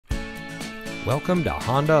Welcome to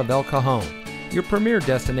Honda of El Cajon, your premier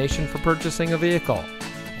destination for purchasing a vehicle.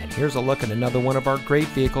 And here's a look at another one of our great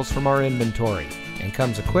vehicles from our inventory, and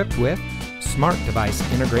comes equipped with smart device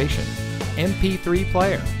integration, MP3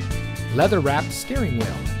 player, leather-wrapped steering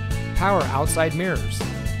wheel, power outside mirrors,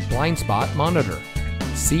 blind spot monitor,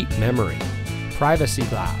 seat memory, privacy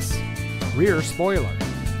glass, rear spoiler,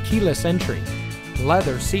 keyless entry,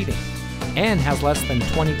 leather seating, and has less than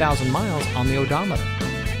 20,000 miles on the odometer.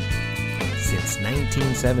 Since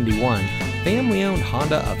 1971, family-owned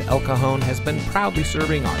Honda of El Cajon has been proudly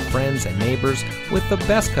serving our friends and neighbors with the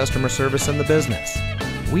best customer service in the business.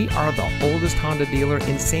 We are the oldest Honda dealer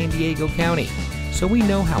in San Diego County, so we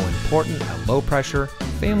know how important a low-pressure,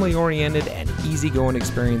 family-oriented, and easygoing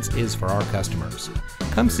experience is for our customers.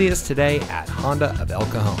 Come see us today at Honda of El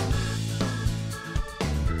Cajon.